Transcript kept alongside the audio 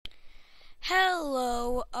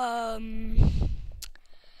Hello,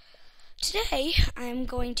 today I'm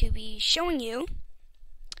going to be showing you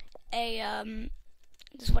this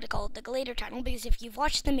is what I call the Glader tunnel, because if you've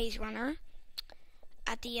watched the Maze Runner,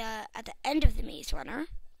 at the end of the Maze Runner,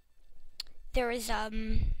 there is, so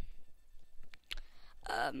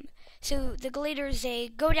the Gladers, they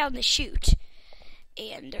go down the chute,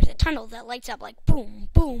 and there's a tunnel that lights up like boom,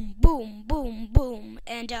 boom, boom, boom, boom,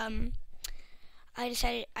 and, I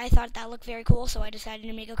thought that looked very cool, so I decided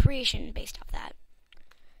to make a creation based off that.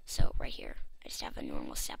 So, right here, I just have a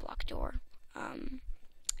normal step lock door.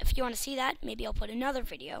 If you want to see that, maybe I'll put another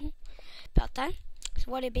video about that.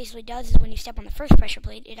 So what it basically does is when you step on the first pressure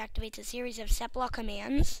plate, it activates a series of step lock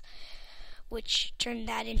commands, which turn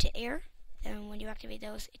that into air. And when you activate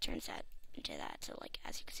those, it turns that into that. So, like,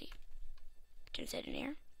 as you can see, it turns it in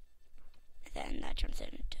air. And then that turns it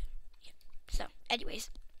into, yeah. So,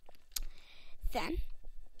 anyways. Then,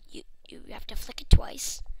 you have to flick it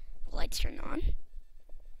twice. The lights turn on.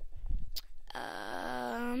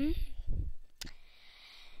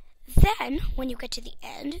 Then, when you get to the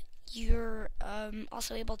end, you're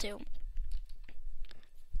also able to.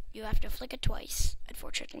 You have to flick it twice,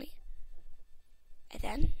 unfortunately. And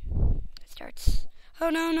then, it starts. Oh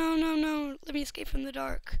no, no, no, no! Let me escape from the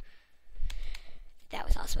dark. That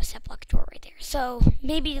was also a step lock door right there. So,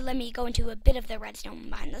 maybe let me go into a bit of the redstone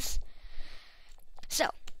behind this. So,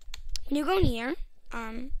 when you go in here,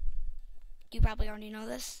 you probably already know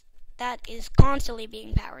this. That is constantly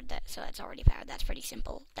being powered, so that's already powered. That's pretty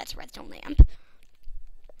simple. That's a redstone lamp.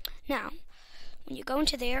 Now, when you go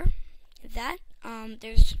into there,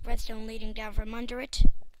 there's redstone leading down from under it.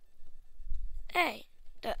 Hey,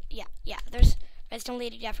 there's redstone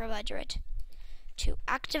leading down from under it. To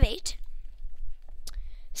activate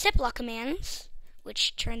step lock commands,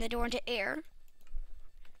 which turn the door into air.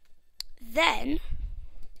 Then,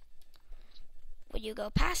 when you go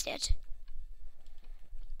past it,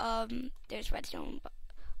 there's redstone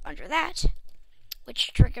under that,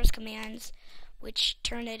 which triggers commands, which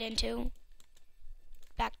turn it into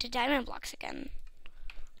back to diamond blocks again.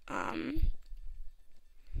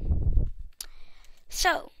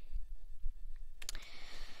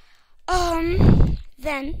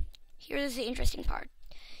 Then, here's the interesting part.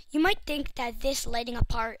 You might think that this lighting up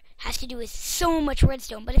part has to do with so much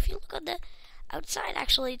redstone, but if you look on the outside,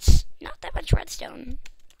 actually, it's not that much redstone,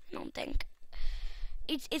 I don't think.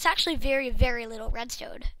 It's actually very, very little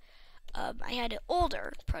redstone. I had an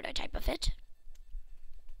older prototype of it.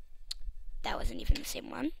 That wasn't even the same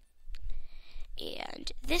one.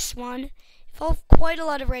 And this one involved quite a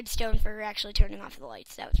lot of redstone for actually turning off the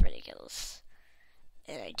lights. That was ridiculous.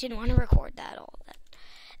 And I didn't want to record all of that.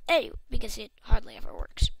 Anyway, because it hardly ever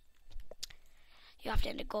works. You have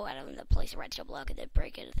to go out of the place a redstone block and then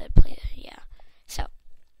break it and then play it. Yeah. So,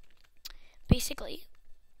 basically,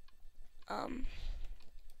 when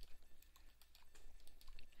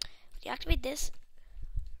you activate this,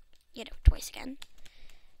 twice again.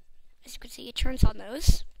 As you can see, it turns on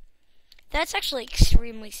those. That's actually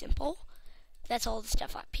extremely simple. That's all the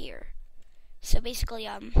stuff up here. So basically,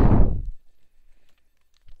 let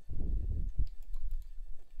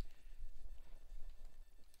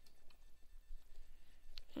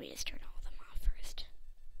me just turn all of them off first.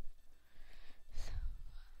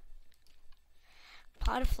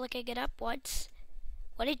 Upon flicking it up once,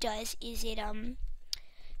 what it does is it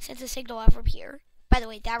sends a signal out from here. By the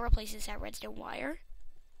way, that replaces that redstone wire.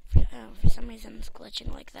 For some reason it's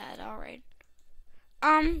glitching like that. Alright.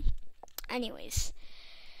 Anyways.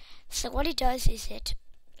 So what it does is it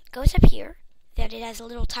goes up here. Then it has a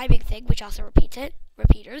little timing thing which also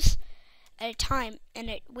repeaters. At a time, and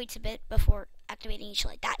it waits a bit before activating each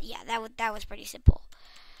light. That was pretty simple.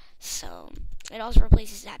 So it also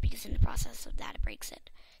replaces that because in the process of that it breaks it.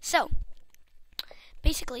 So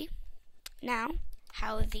basically, now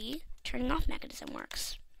how the turning off mechanism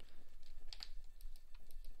works.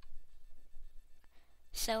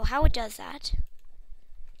 So how it does that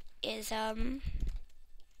is when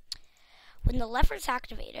the lever is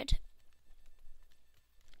activated,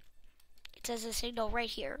 it says a signal right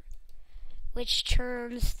here, which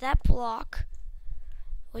turns that block,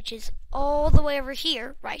 which is all the way over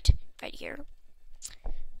here, right here,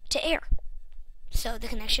 to air. So the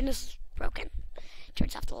connection is broken. It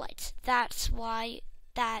turns off the lights. That's why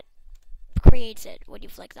that creates it when you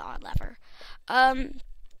flick the on lever.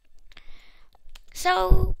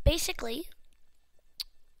 So basically,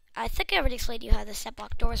 I think I already explained to you how the step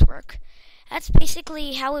lock doors work. That's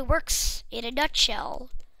basically how it works in a nutshell.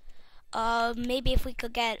 Maybe if we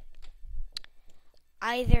could get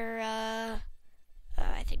either,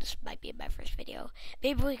 I think this might be in my first video.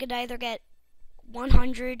 Maybe we could either get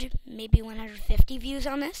 100, maybe 150 views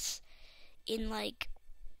on this in like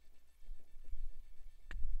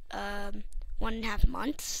 1.5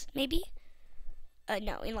 months, maybe.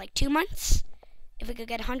 No, in like 2 months. If we could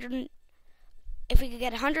get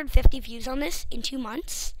 150 views on this in 2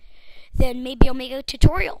 months, then maybe I'll make a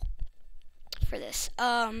tutorial for this.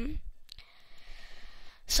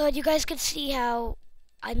 So you guys could see how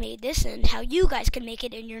I made this and how you guys can make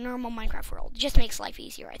it in your normal Minecraft world. It just makes life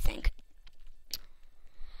easier, I think.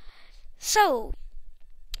 So,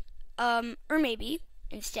 or maybe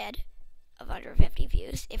instead of 150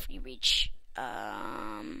 views, if we reach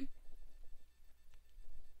 20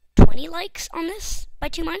 likes on this by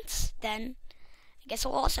 2 months, then I guess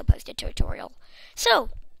I'll also post a tutorial.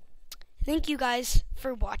 So, thank you guys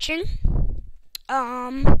for watching.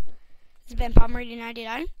 This has been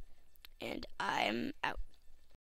Pomeranian99, and I'm out.